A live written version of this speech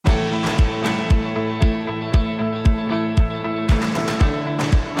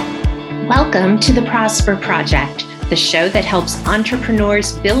Welcome to the Prosper Project, the show that helps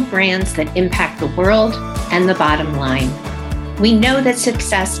entrepreneurs build brands that impact the world and the bottom line. We know that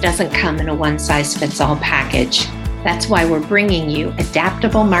success doesn't come in a one-size-fits-all package. That's why we're bringing you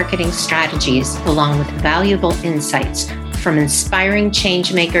adaptable marketing strategies along with valuable insights from inspiring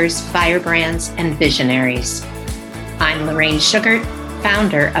changemakers, firebrands, and visionaries. I'm Lorraine Sugart,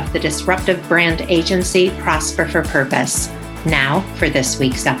 founder of the disruptive brand agency Prosper for Purpose. Now for this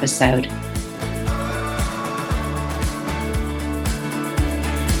week's episode.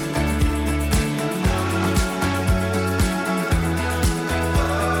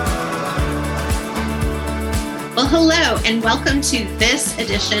 Well, hello, and welcome to this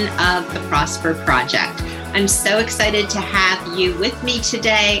edition of the Prosper Project. I'm so excited to have you with me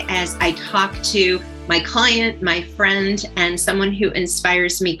today as I talk to my client, my friend, and someone who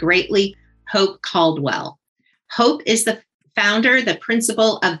inspires me greatly, Hope Caldwell. Hope is the founder, the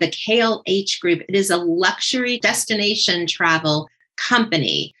principal of the KLH Group. It is a luxury destination travel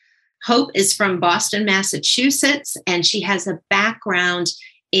company. Hope is from Boston, Massachusetts, and she has a background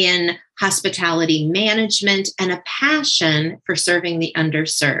in hospitality management and a passion for serving the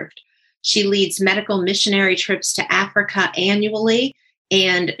underserved. She leads medical missionary trips to Africa annually,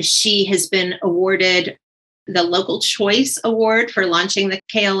 and she has been awarded the Local Choice Award for launching the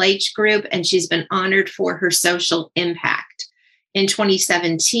KLH Group, and she's been honored for her social impact. In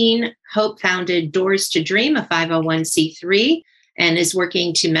 2017, Hope founded Doors to Dream, a 501c3, and is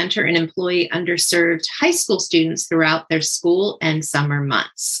working to mentor and employ underserved high school students throughout their school and summer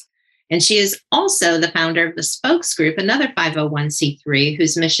months. And she is also the founder of the Spokes Group, another 501c3,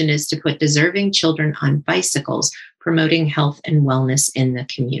 whose mission is to put deserving children on bicycles, promoting health and wellness in the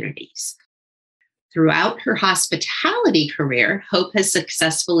communities. Throughout her hospitality career, Hope has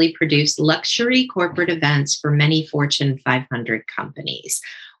successfully produced luxury corporate events for many Fortune 500 companies.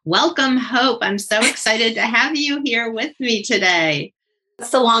 Welcome, Hope. I'm so excited to have you here with me today.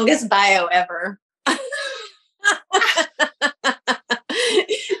 It's the longest bio ever.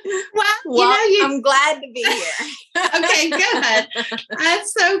 I'm glad to be here. Okay, good.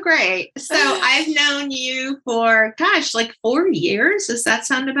 That's so great. So I've known you for, like 4 years. Does that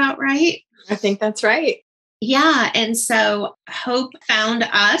sound about right? I think that's right. Yeah. And so Hope found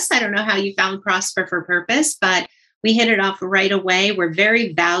us. I don't know how you found Prosper for Purpose, but we hit it off right away. We're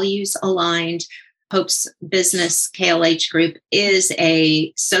very values aligned. Hope's business, KLH Group, is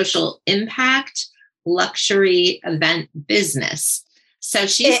a social impact luxury event business. So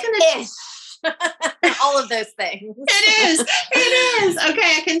she's going to... all of those things. It is.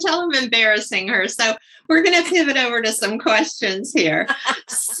 Okay, I can tell I'm embarrassing her. So we're going to pivot over to some questions here.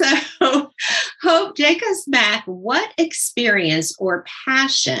 So Hope, take us back. What experience or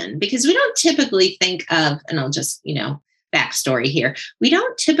passion, because we don't typically think of, and I'll just, backstory here. We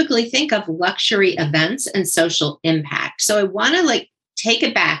don't typically think of luxury events and social impact. So I want to take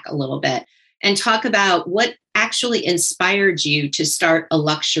it back a little bit and talk about what actually inspired you to start a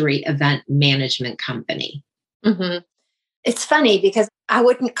luxury event management company. Mm-hmm. It's funny because I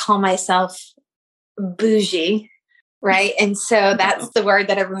wouldn't call myself bougie, right? And so that's the word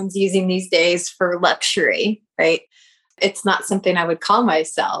that everyone's using these days for luxury, right? It's not something I would call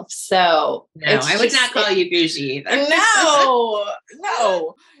myself. So no, I would not call you bougie either.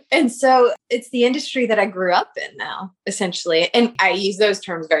 No. And so it's the industry that I grew up in now, essentially. And I use those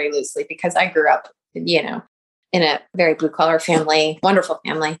terms very loosely because I grew up, in a very blue collar family, wonderful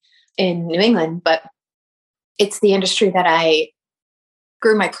family in New England. But it's the industry that I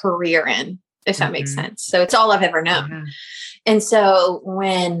grew my career in, if that makes sense. So it's all I've ever known. Mm-hmm. And so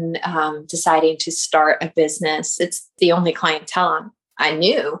when deciding to start a business, it's the only clientele I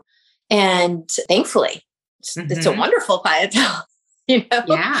knew. And thankfully, it's a wonderful clientele.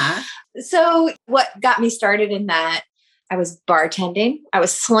 Yeah. So what got me started in that, I was bartending, I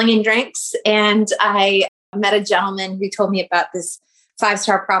was slinging drinks, and I met a gentleman who told me about this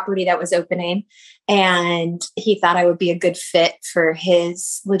 5-star property that was opening, and he thought I would be a good fit for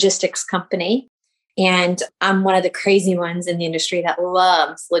his logistics company. And I'm one of the crazy ones in the industry that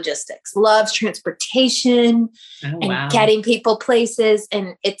loves logistics, loves transportation and getting people places.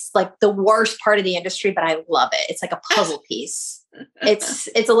 And it's like the worst part of the industry, but I love it. It's like a puzzle piece.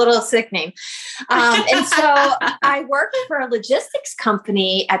 It's a little sickening. And so I worked for a logistics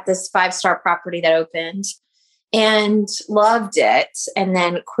company at this 5-star property that opened and loved it. And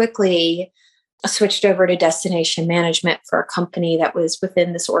then quickly switched over to destination management for a company that was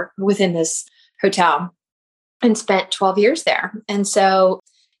within this hotel, and spent 12 years there. And so,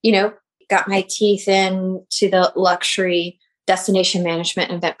 got my teeth into the luxury destination management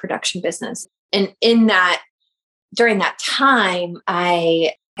and event production business. And during that time,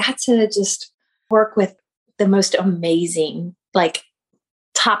 I got to just work with the most amazing, like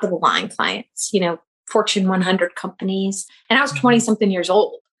top of the line clients, Fortune 100 companies. And I was 20 something years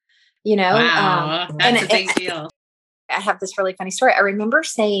old, Wow, that's and a big deal. I have this really funny story. I remember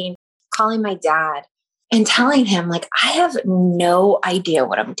calling my dad and telling him, like, I have no idea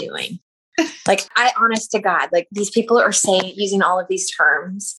what I'm doing. Like, honest to God, like these people are using all of these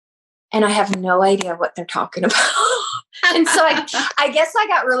terms and I have no idea what they're talking about. And so I guess I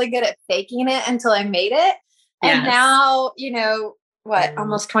got really good at faking it until I made it. And now,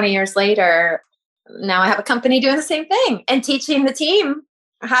 almost 20 years later, now I have a company doing the same thing and teaching the team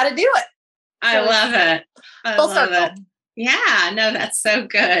how to do it. I love it. Full circle. Yeah, no, that's so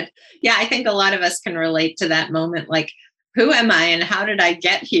good. Yeah, I think a lot of us can relate to that moment. Like, who am I and how did I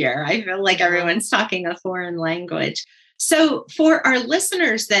get here? I feel like everyone's talking a foreign language. So for our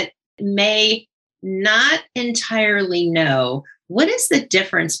listeners that may not entirely know, what is the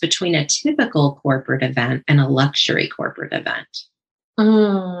difference between a typical corporate event and a luxury corporate event?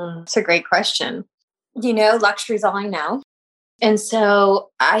 It's a great question. Luxury is all I know. And so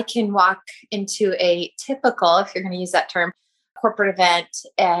I can walk into a typical, if you're going to use that term, corporate event.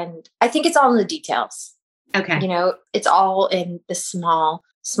 And I think it's all in the details. Okay. It's all in the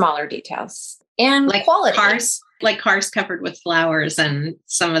smaller details and like quality. Cars covered with flowers and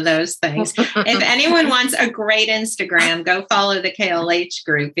some of those things. If anyone wants a great Instagram, go follow the KLH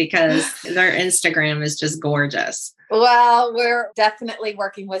group because their Instagram is just gorgeous. Well, we're definitely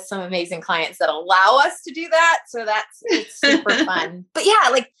working with some amazing clients that allow us to do that. So it's super fun. But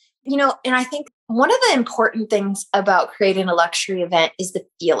yeah, and I think one of the important things about creating a luxury event is the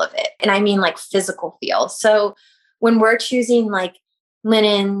feel of it. And I mean like physical feel. So when we're choosing like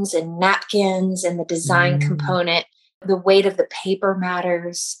linens and napkins and the design component, the weight of the paper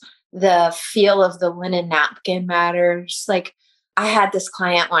matters, the feel of the linen napkin matters. Like I had this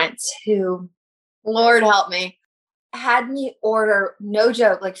client once who, Lord help me, had me order, no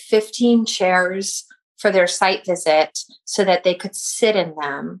joke, like 15 chairs for their site visit so that they could sit in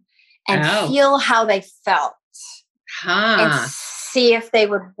them and feel how they felt and see if they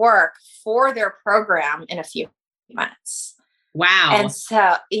would work for their program in a few months. Wow. And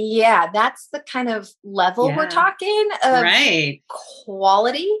so, yeah, that's the kind of level we're talking of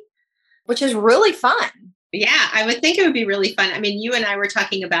quality, which is really fun. Yeah, I would think it would be really fun. I mean, you and I were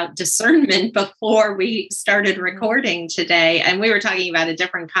talking about discernment before we started recording today, and we were talking about a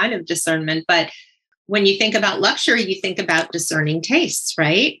different kind of discernment. But when you think about luxury, you think about discerning tastes,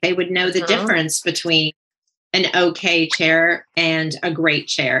 right? They would know the difference between an okay chair and a great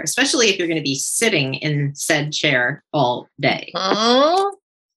chair, especially if you're going to be sitting in said chair all day.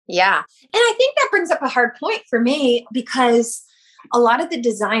 Yeah. And I think that brings up a hard point for me because a lot of the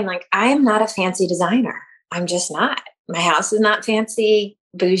design, like I am not a fancy designer. I'm just not. My house is not fancy,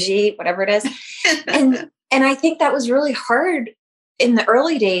 bougie, whatever it is. And I think that was really hard in the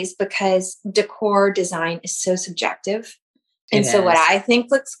early days because decor design is so subjective. And so what I think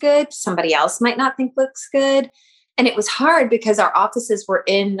looks good, somebody else might not think looks good. And it was hard because our offices were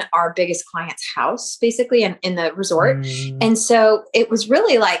in our biggest client's house, basically, in the resort. And so it was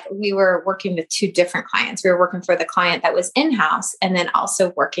really like we were working with two different clients. We were working for the client that was in-house and then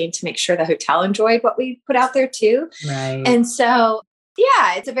also working to make sure the hotel enjoyed what we put out there too. Right. And so,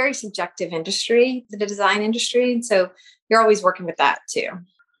 yeah, it's a very subjective industry, the design industry. And so you're always working with that too.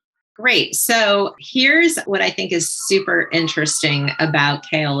 Great. So here's what I think is super interesting about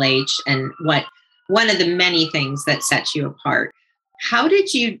KLH and one of the many things that sets you apart. How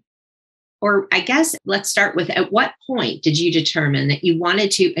did you, or I guess let's start with, at what point did you determine that you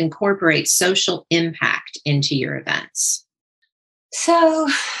wanted to incorporate social impact into your events? So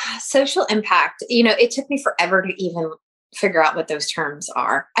social impact, it took me forever to even figure out what those terms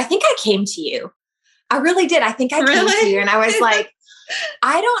are. I think I came to you. I really did. I think I came to you and I was like,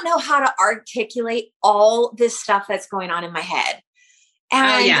 I don't know how to articulate all this stuff that's going on in my head.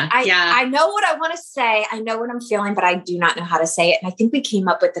 And I know what I want to say. I know what I'm feeling, but I do not know how to say it. And I think we came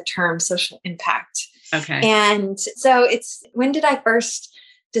up with the term social impact. Okay. And so when did I first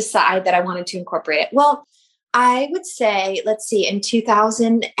decide that I wanted to incorporate it? Well, I would say, let's see, in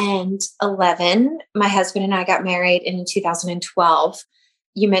 2011, my husband and I got married. And in 2012,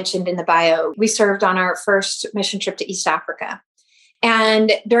 you mentioned in the bio, we served on our first mission trip to East Africa.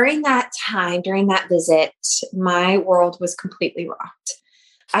 And during that time, during that visit, my world was completely rocked.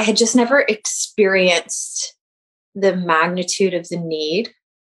 I had just never experienced the magnitude of the need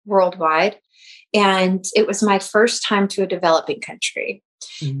worldwide. And it was my first time to a developing country.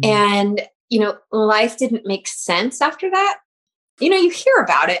 Mm-hmm. And, life didn't make sense after that. You hear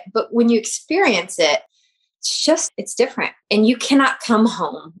about it, but when you experience it, it's different. And you cannot come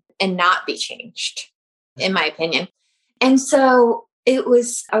home and not be changed, in my opinion. And so I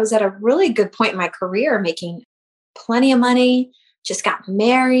was at a really good point in my career, making plenty of money, just got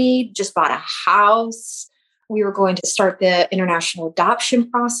married, just bought a house. We were going to start the international adoption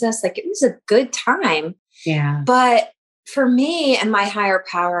process. Like, it was a good time. Yeah. But for me and my higher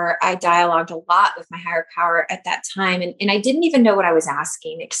power, I dialogued a lot with my higher power at that time. And I didn't even know what I was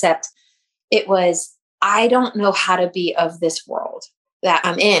asking, except it was, I don't know how to be of this world that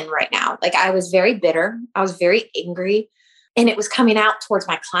I'm in right now. Like, I was very bitter. I was very angry, and it was coming out towards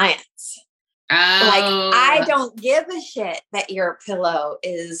my clients. Oh. Like, I don't give a shit that your pillow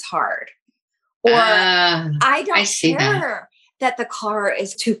is hard. Or I don't care that the car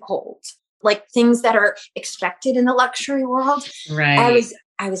is too cold. Like, things that are expected in the luxury world. Right.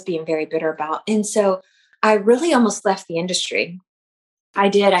 I was being very bitter about. And so I really almost left the industry. I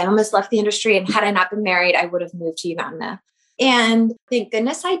did. I almost left the industry. And had I not been married, I would have moved to Uganda. And thank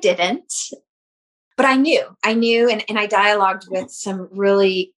goodness I didn't. But I knew, and I dialogued with some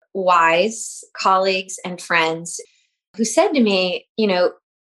really wise colleagues and friends who said to me,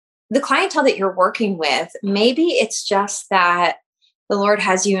 the clientele that you're working with, maybe it's just that the Lord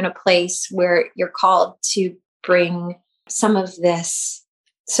has you in a place where you're called to bring some of this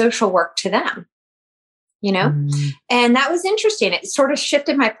social work to them, And that was interesting. It sort of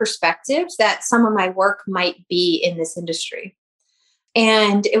shifted my perspective that some of my work might be in this industry.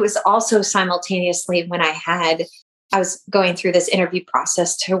 And it was also simultaneously when I was going through this interview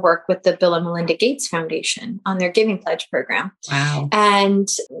process to work with the Bill and Melinda Gates Foundation on their Giving Pledge program. Wow. And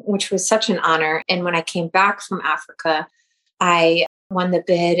which was such an honor. And when I came back from Africa, I won the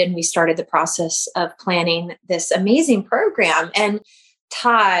bid and we started the process of planning this amazing program. And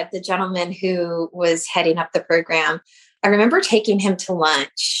Todd, the gentleman who was heading up the program, I remember taking him to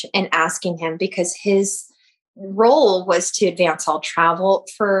lunch and asking him, because his role was to advance all travel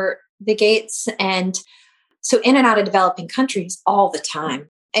for the Gates. And so in and out of developing countries all the time.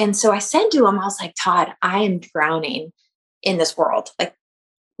 And so I said to him, I was like, Todd, I am drowning in this world. Like,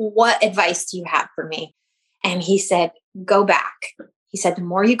 what advice do you have for me? And he said, go back. He said, the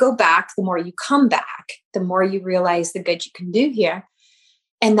more you go back, the more you come back, the more you realize the good you can do here.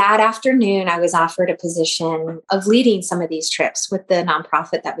 And that afternoon, I was offered a position of leading some of these trips with the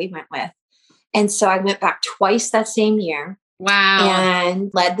nonprofit that we went with. And so I went back twice that same year. Wow.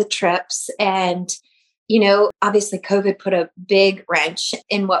 And led the trips. And, obviously COVID put a big wrench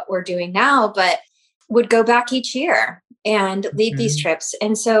in what we're doing now, but would go back each year and lead these trips.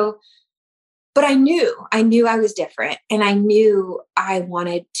 And so, but I knew I was different. And I knew I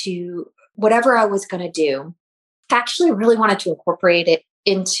wanted to, whatever I was going to do, I actually really wanted to incorporate it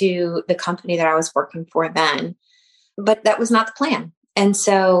into the company that I was working for then. But that was not the plan. And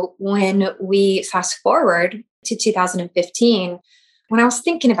so when we fast forward to 2015, when I was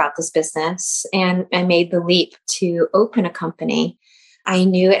thinking about this business and I made the leap to open a company, I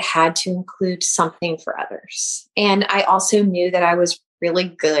knew it had to include something for others. And I also knew that I was really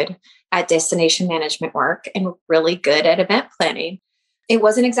good at destination management work and really good at event planning. It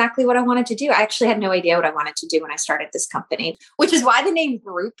wasn't exactly what I wanted to do. I actually had no idea what I wanted to do when I started this company, which is why the name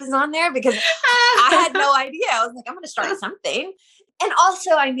Group is on there, because I had no idea. I was like, I'm going to start something. And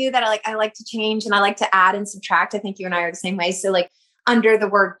also I knew that I like to change and I like to add and subtract. I think you and I are the same way. So under the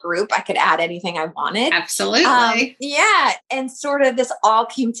word group, I could add anything I wanted. Absolutely. Yeah. And sort of this all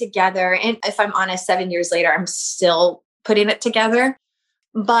came together. And if I'm honest, 7 years later, I'm still putting it together.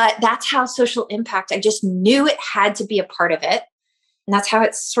 But that's how social impact, I just knew it had to be a part of it. And that's how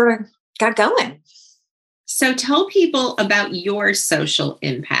it sort of got going. So tell people about your social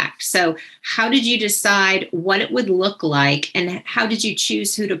impact. So how did you decide what it would look like and how did you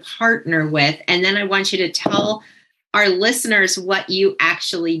choose who to partner with? And then I want you to tell our listeners what you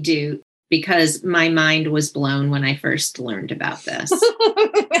actually do, because my mind was blown when I first learned about this.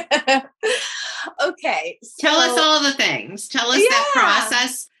 Okay. Tell us all the things. Tell us that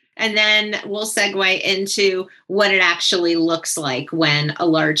process, and then we'll segue into what it actually looks like when a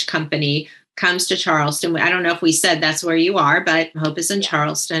large company comes to Charleston. I don't know if we said that's where you are, but Hope is in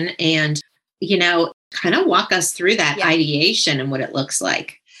Charleston. And, kind of walk us through that ideation and what it looks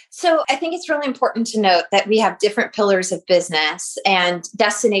like. So I think it's really important to note that we have different pillars of business, and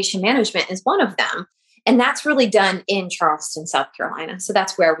destination management is one of them. And that's really done in Charleston, South Carolina. So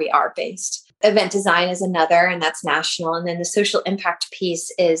that's where we are based. Event design is another, and that's national. And then the social impact piece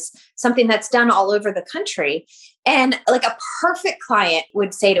is something that's done all over the country. And like a perfect client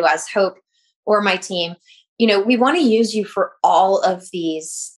would say to us, Hope, or my team, we want to use you for all of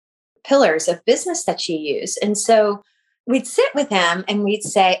these pillars of business that you use. And so we'd sit with them and we'd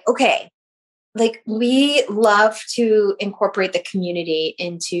say, okay, like we love to incorporate the community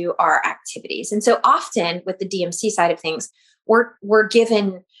into our activities. And so often with the DMC side of things, we're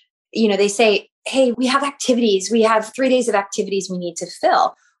given, they say, hey, we have activities. We have 3 days of activities we need to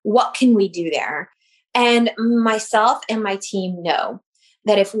fill. What can we do there? And myself and my team know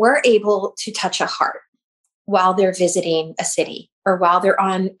that if we're able to touch a heart while they're visiting a city or while they're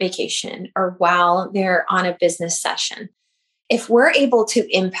on vacation or while they're on a business session, if we're able to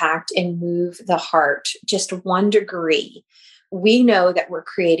impact and move the heart just 1 degree, we know that we're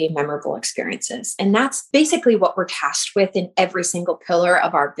creating memorable experiences. And that's basically what we're tasked with in every single pillar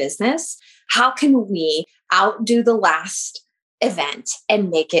of our business. How can we outdo the last event and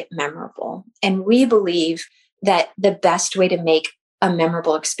make it memorable? And we believe that the best way to make a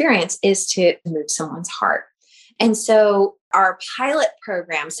memorable experience is to move someone's heart. And so our pilot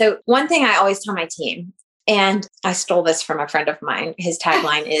program, so one thing I always tell my team, and I stole this from a friend of mine, his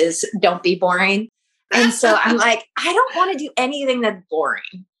tagline is, don't be boring. And so I'm like, I don't want to do anything that's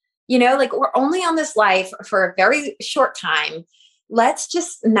boring. Like we're only on this life for a very short time. Let's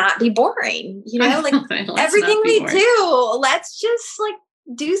just not be boring. Like everything we do, let's just like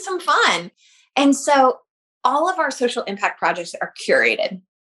do some fun. And so all of our social impact projects are curated.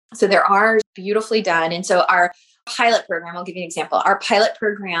 So there are beautifully done. And so our pilot program, I'll give you an example. Our pilot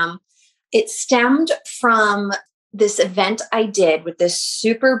program, it stemmed from this event I did with this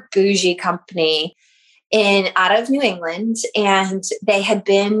super bougie company out of New England. And they had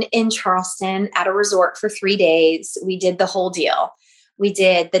been in Charleston at a resort for 3 days. We did the whole deal. We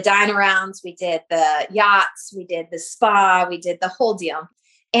did the dine-arounds, we did the yachts, we did the spa, we did the whole deal.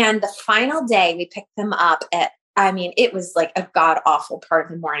 And the final day we picked them up it was like a god-awful part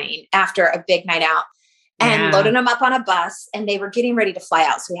of the morning after a big night out. And loaded them up on a bus, and they were getting ready to fly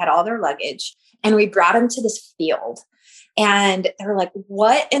out. So we had all their luggage, and we brought them to this field. And they were like,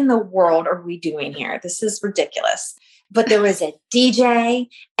 what in the world are we doing here? This is ridiculous. But there was a DJ,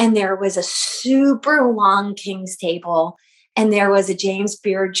 and there was a super long king's table, and there was a James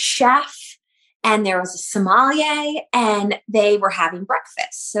Beard chef, and there was a sommelier, and they were having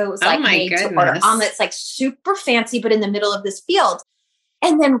breakfast. So it was like made to order omelets, like super fancy, but in the middle of this field.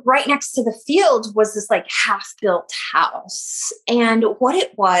 And then right next to the field was this like half-built house. And what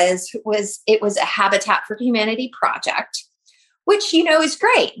it was a Habitat for Humanity project, which, is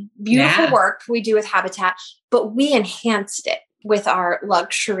great. Beautiful work we do with Habitat, but we enhanced it with our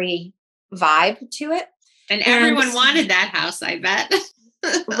luxury vibe to it. And everyone wanted that house, I bet.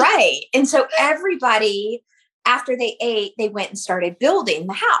 Right. And so everybody, after they ate, they went and started building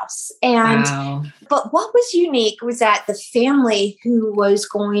the house. And, but what was unique was that the family who was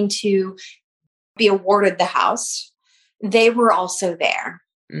going to be awarded the house, they were also there.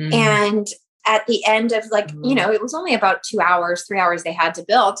 And at the end of it was only about 2 hours, 3 hours they had to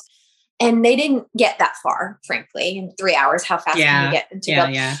build. And they didn't get that far, frankly, in 3 hours. How fast can you get into build?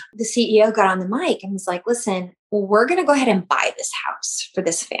 The CEO got on the mic and was like, listen, we're going to go ahead and buy this house for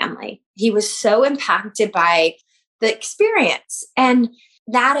this family. He was so impacted by the experience. And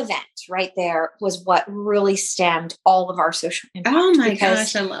that event right there was what really stemmed all of our social impact. Oh my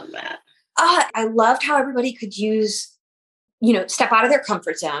gosh, I love that. I loved how everybody could step out of their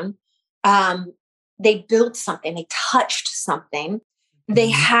comfort zone. They built something, they touched something. They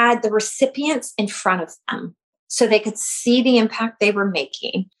had the recipients in front of them so they could see the impact they were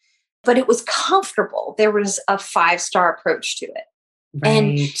making, but it was comfortable. There was a 5-star approach to it. Right.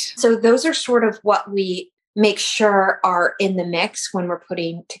 And so those are sort of what we make sure are in the mix when we're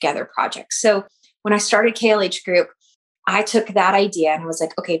putting together projects. So when I started KLH Group, I took that idea and I was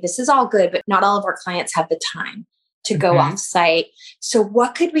like, okay, this is all good, but not all of our clients have the time to go off site. So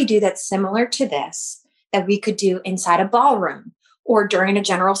what could we do that's similar to this that we could do inside a ballroom or during a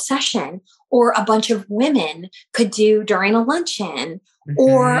general session, or a bunch of women could do during a luncheon,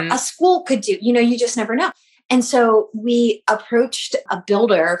 or a school could do, you just never know. And so we approached a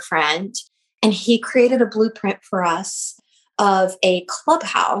builder friend, and he created a blueprint for us of a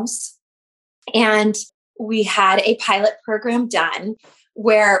clubhouse. And we had a pilot program done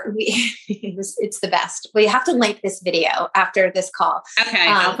where it's the best. We have to link this video after this call. Okay.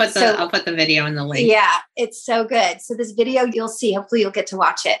 I'll put the video in the link. Yeah, it's so good. So this video you'll see, hopefully you'll get to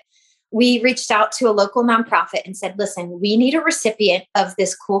watch it. We reached out to a local nonprofit and said, listen, we need a recipient of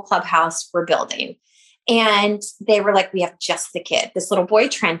this cool clubhouse we're building. And they were like, we have just the kid. This little boy,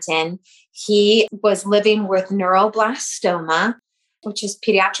 Trenton, he was living with neuroblastoma, which is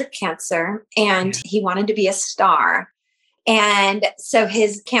pediatric cancer. And he wanted to be a star. And so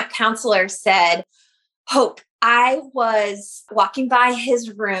his camp counselor said, Hope, I was walking by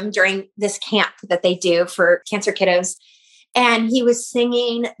his room during this camp that they do for cancer kiddos. And he was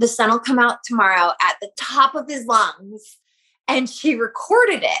singing The Sun Will Come Out Tomorrow at the top of his lungs. And she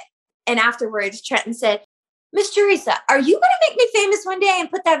recorded it. And afterwards, Trenton said, Miss Teresa, are you going to make me famous one day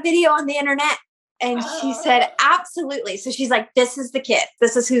and put that video on the internet? And she said, absolutely. So she's like, this is the kid.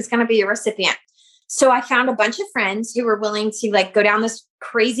 This is who's going to be a recipient. So I found a bunch of friends who were willing to like go down this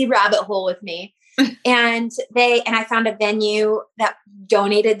crazy rabbit hole with me. And I found a venue that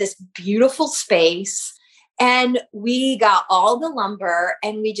donated this beautiful space, and we got all the lumber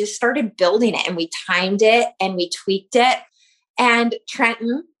and we just started building it, and we timed it and we tweaked it. And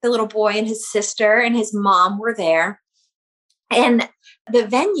Trenton, the little boy, and his sister and his mom were there. And the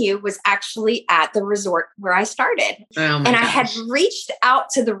venue was actually at the resort where I started. Oh my and gosh. I had reached out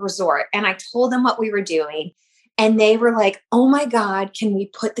to the resort and I told them what we were doing. And they were like, oh my God, can we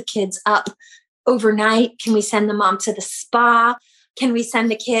put the kids up overnight? Can we send the mom to the spa? Can we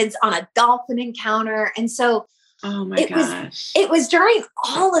send the kids on a dolphin encounter? And so oh my gosh. It was during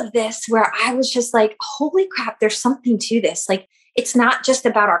all of this where I was just like, holy crap, there's something to this. Like, it's not just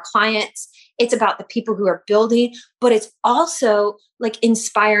about our clients. It's about the people who are building, but it's also like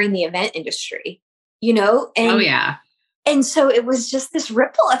inspiring the event industry, you know? And, oh yeah. And so it was just this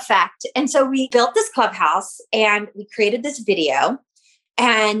ripple effect. And so we built this clubhouse and we created this video.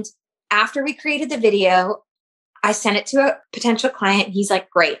 And after we created the video, I sent it to a potential client. He's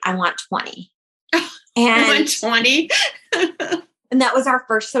like, great, I want 20. And I want 20. And that was our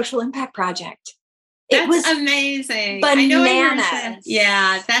first social impact project. That's it was amazing. Bananas. I know I've heard this.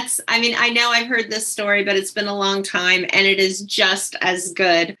 Yeah, I know I've heard this story, but it's been a long time, and it is just as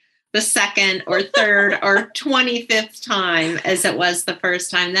good the second or third or 25th time as it was the first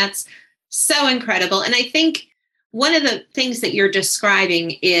time. That's so incredible. And I think one of the things that you're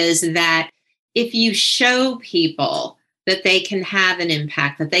describing is that if you show people that they can have an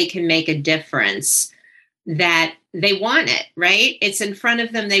impact, that they can make a difference, that they want it, right? It's in front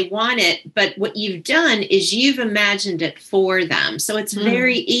of them. They want it. But what you've done is you've imagined it for them. So it's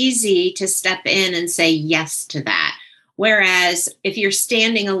very easy to step in and say yes to that. Whereas if you're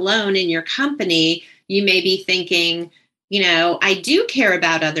standing alone in your company, you may be thinking, you know, I do care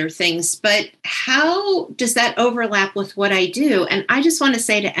about other things, but how does that overlap with what I do? And I just want to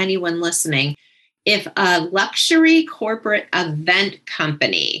say to anyone listening, if a luxury corporate event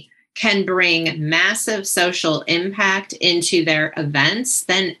company can bring massive social impact into their events,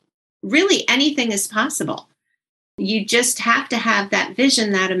 then really anything is possible. You just have to have that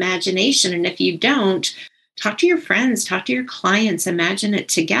vision, that imagination. And if you don't, talk to your friends, talk to your clients, imagine it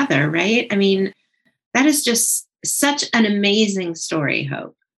together, right? I mean, that is just such an amazing story,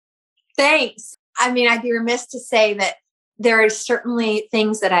 Hope. Thanks. I mean, I'd be remiss to say that there are certainly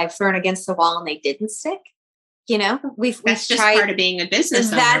things that I've thrown against the wall and they didn't stick. You know, we've just tried, part of being a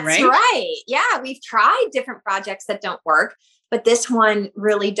business owner, right? That's right. Yeah, we've tried different projects that don't work, but this one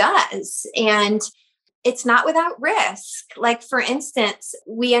really does. And it's not without risk. Like, for instance,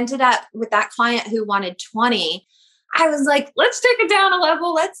 we ended up with that client who wanted 20. I was like, let's take it down a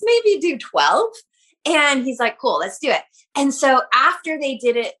level. Let's maybe do 12. And he's like, cool, let's do it. And so after they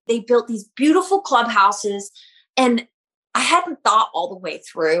did it, they built these beautiful clubhouses. And I hadn't thought all the way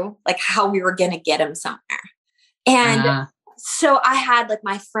through like how we were going to get them somewhere. And so I had like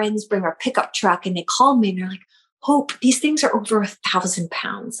my friends bring our pickup truck, and they called me and they're like, Hope, these things are over 1,000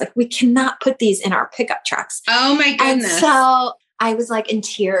 pounds. Like, we cannot put these in our pickup trucks. Oh my goodness. And so I was like in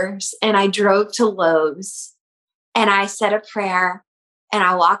tears, and I drove to Lowe's and I said a prayer, and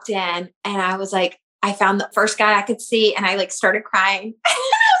I walked in, and I was like, I found the first guy I could see, and I like started crying. I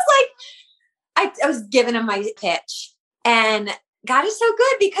was like, I was giving him my pitch, and God is so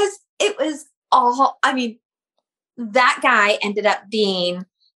good because it was all, I mean, that guy ended up being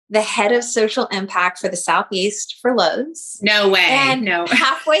the head of social impact for the Southeast for Lowe's. No way. And no.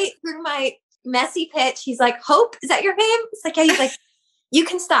 Halfway through my messy pitch, he's like, Hope, is that your name? It's like, yeah. He's like, you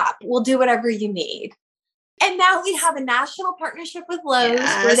can stop. We'll do whatever you need. And now we have a national partnership with Lowe's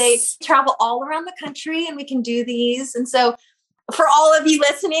where they travel all around the country, and we can do these. And so for all of you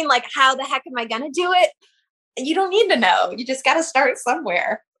listening, like, how the heck am I going to do it? You don't need to know. You just got to start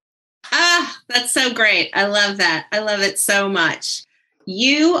somewhere. That's so great. I love that. I love it so much.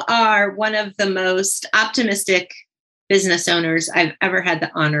 You are one of the most optimistic business owners I've ever had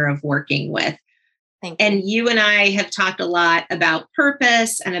the honor of working with. Thank you. And you and I have talked a lot about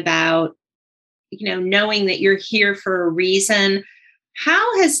purpose and about, you know, knowing that you're here for a reason.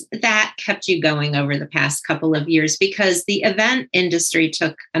 How has that kept you going over the past couple of years? Because the event industry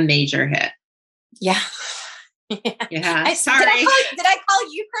took a major hit. Yeah. Yeah. Sorry. Did I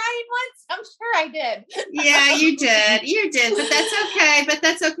call you crying once? I'm sure I did. Yeah, you did. You did. But that's okay. But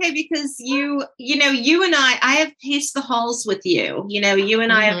that's okay because you and I have paced the halls with you. You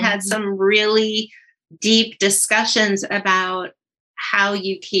and I have had some really deep discussions about how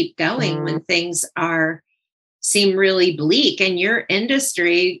you keep going when things seem really bleak. And your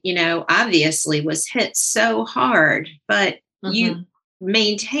industry, obviously was hit so hard, but you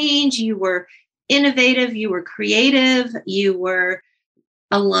maintained, you were innovative, you were creative, you were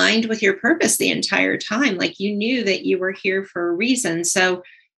aligned with your purpose the entire time. Like you knew that you were here for a reason. So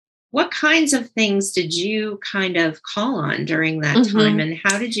what kinds of things did you kind of call on during that time? And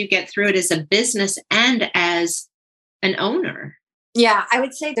how did you get through it as a business and as an owner? Yeah, I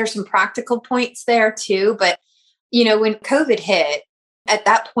would say there's some practical points there too. But, when COVID hit, at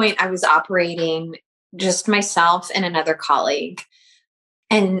that point, I was operating just myself and another colleague.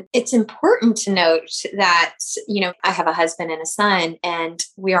 And it's important to note that, I have a husband and a son, and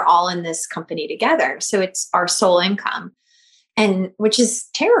we are all in this company together. So it's our sole income, and which is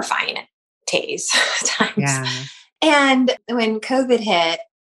terrifying at times. Yeah. And when COVID hit,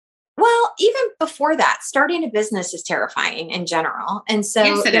 well, even before that, starting a business is terrifying in general. And so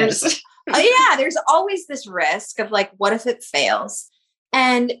yes, it is. There's always this risk of like, what if it fails?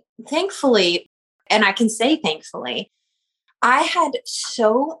 And thankfully, and I can say thankfully, I had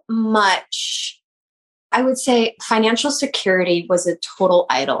so much, I would say financial security was a total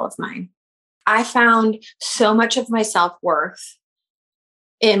idol of mine. I found so much of my self-worth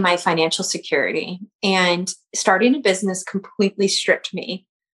in my financial security, and starting a business completely stripped me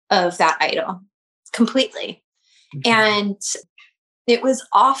of that idol completely. And it was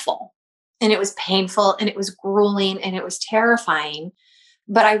awful, and it was painful, and it was grueling, and it was terrifying,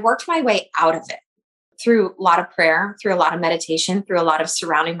 but I worked my way out of it through a lot of prayer, through a lot of meditation, through a lot of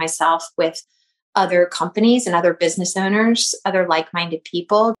surrounding myself with other companies and other business owners, other like-minded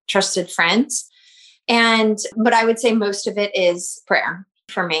people, trusted friends. But I would say most of it is prayer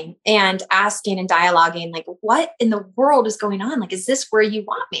for me, and asking and dialoguing, like, what in the world is going on? Like, is this where you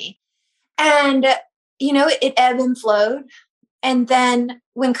want me? And, it ebbed and flowed. And then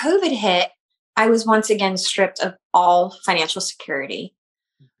when COVID hit, I was once again stripped of all financial security.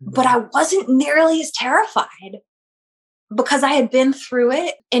 But I wasn't nearly as terrified because I had been through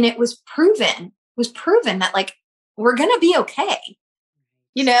it, and it was proven that like, we're going to be okay.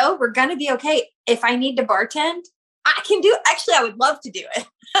 We're going to be okay. If I need to bartend, I can do it. Actually, I would love to do it.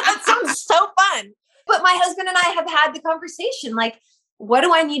 That sounds so fun. But my husband and I have had the conversation, like, what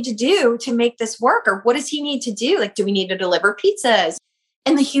do I need to do to make this work? Or what does he need to do? Like, do we need to deliver pizzas?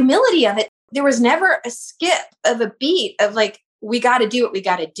 And the humility of it, there was never a skip of a beat of like, we got to do what we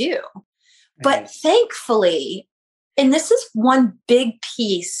got to do. Right. But thankfully, and this is one big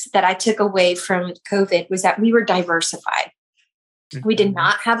piece that I took away from COVID, was that we were diversified. We did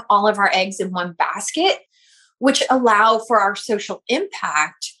not have all of our eggs in one basket, which allowed for our social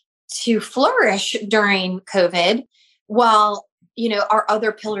impact to flourish during COVID, while, our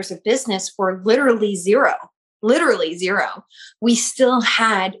other pillars of business were literally zero. We still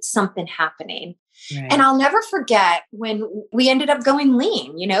had something happening. Right. And I'll never forget when we ended up going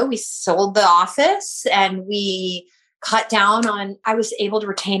lean. We sold the office, and we cut down on, I was able to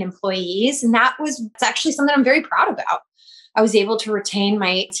retain employees. And it's actually something I'm very proud about. I was able to retain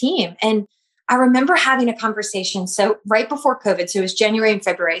my team. And I remember having a conversation. So right before COVID, so it was January and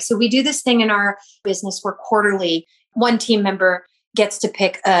February. So we do this thing in our business where quarterly, one team member gets to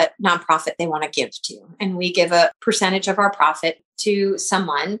pick a nonprofit they want to give to. And we give a percentage of our profit to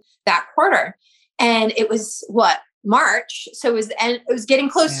someone that quarter. And it was March. So it was getting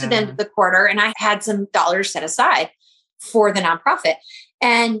close to the end of the quarter. And I had some dollars set aside for the nonprofit.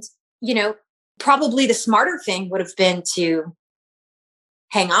 And, probably the smarter thing would have been to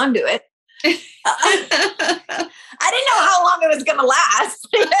hang on to it. I didn't know how long it was going to last.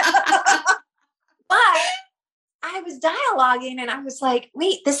 But I was dialoguing, and I was like,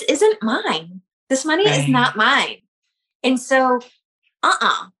 wait, this isn't mine. This money is not mine. And so,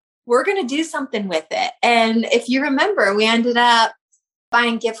 we're going to do something with it. And if you remember, we ended up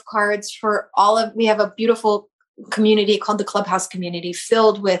buying gift cards for we have a beautiful community called the Clubhouse community,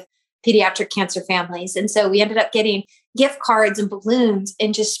 filled with pediatric cancer families. And so we ended up getting gift cards and balloons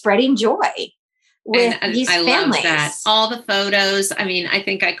and just spreading joy with these families. Love that. All the photos. I mean, I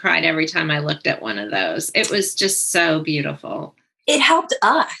think I cried every time I looked at one of those. It was just so beautiful. It helped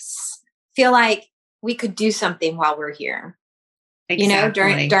us feel like we could do something while we're here.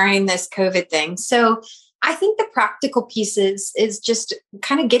 Exactly. During this COVID thing. So I think the practical pieces is just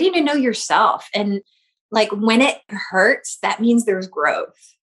kind of getting to know yourself. And like, when it hurts, that means there's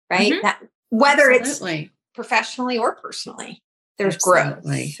growth, right? That whether Absolutely. It's professionally or personally. There's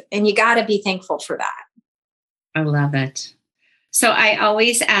Absolutely. growth, and you got to be thankful for that. I love it. So I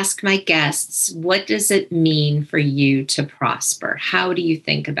always ask my guests, what does it mean for you to prosper? How do you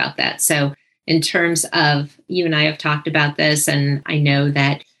think about that? So in terms of, you and I have talked about this, and I know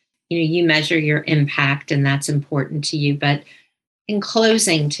that, you measure your impact and that's important to you. But in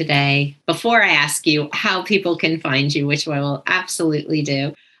closing today, before I ask you how people can find you, which I will absolutely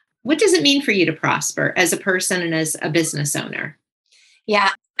do, what does it mean for you to prosper as a person and as a business owner? Yeah,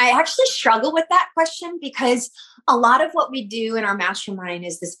 I actually struggle with that question because a lot of what we do in our mastermind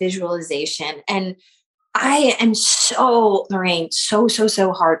is this visualization. And I am Lorraine, so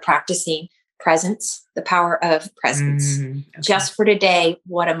hard practicing presence, the power of presence. Okay. Just for today,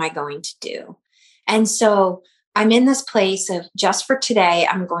 what am I going to do? And so I'm in this place of just for today,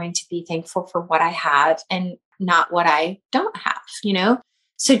 I'm going to be thankful for what I have and not what I don't have,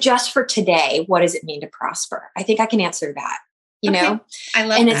 So just for today, what does it mean to prosper? I think I can answer that, Okay. I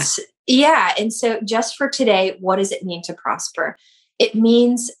love that. And so just for today, what does it mean to prosper? It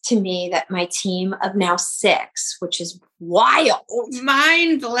means to me that my team of now 6, which is wild.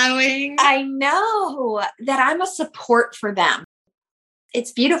 Mind blowing. I know that I'm a support for them.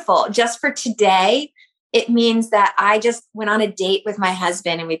 It's beautiful. Just for today, it means that I just went on a date with my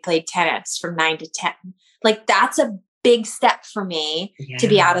husband and we played tennis from 9 to 10. Like that's a big step for me to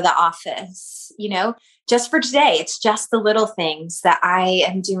be out of the office, just for today. It's just the little things that I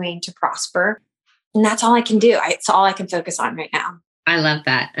am doing to prosper. And that's all I can do. It's all I can focus on right now. I love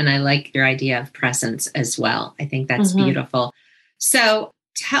that. And I like your idea of presence as well. I think that's beautiful. So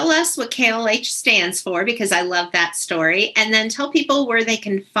tell us what KLH stands for, because I love that story. And then tell people where they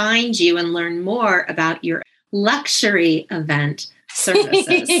can find you and learn more about your luxury event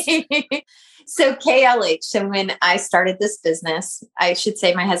services. So KLH. So when I started this business, I should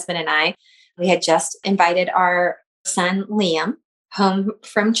say my husband and I, we had just invited our son, Liam, home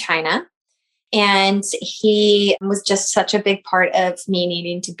from China. And he was just such a big part of me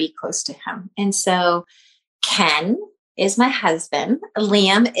needing to be close to him. And so Ken is my husband,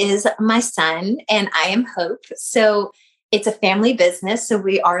 Liam is my son, and I am Hope. So it's a family business. So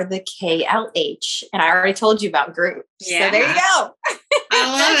we are the KLH. And I already told you about groups. Yeah. So there you go. I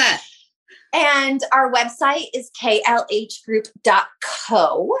love it. And our website is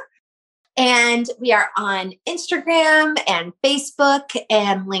klhgroup.co. And we are on Instagram and Facebook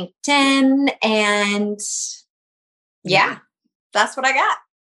and LinkedIn. And that's what I got.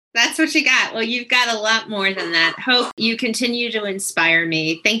 That's what you got. Well, you've got a lot more than that. Hope, you continue to inspire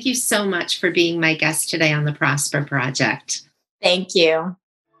me. Thank you so much for being my guest today on the Prosper Project. Thank you.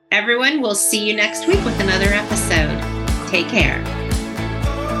 Everyone, we'll see you next week with another episode. Take care.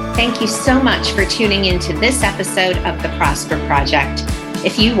 Thank you so much for tuning into this episode of the Prosper Project.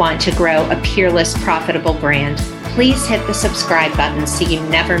 If you want to grow a peerless, profitable brand, please hit the subscribe button so you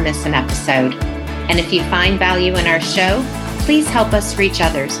never miss an episode. And if you find value in our show, please help us reach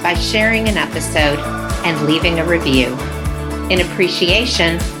others by sharing an episode and leaving a review. In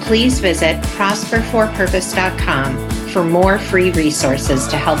appreciation, please visit prosperforpurpose.com for more free resources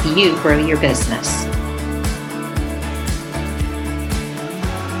to help you grow your business.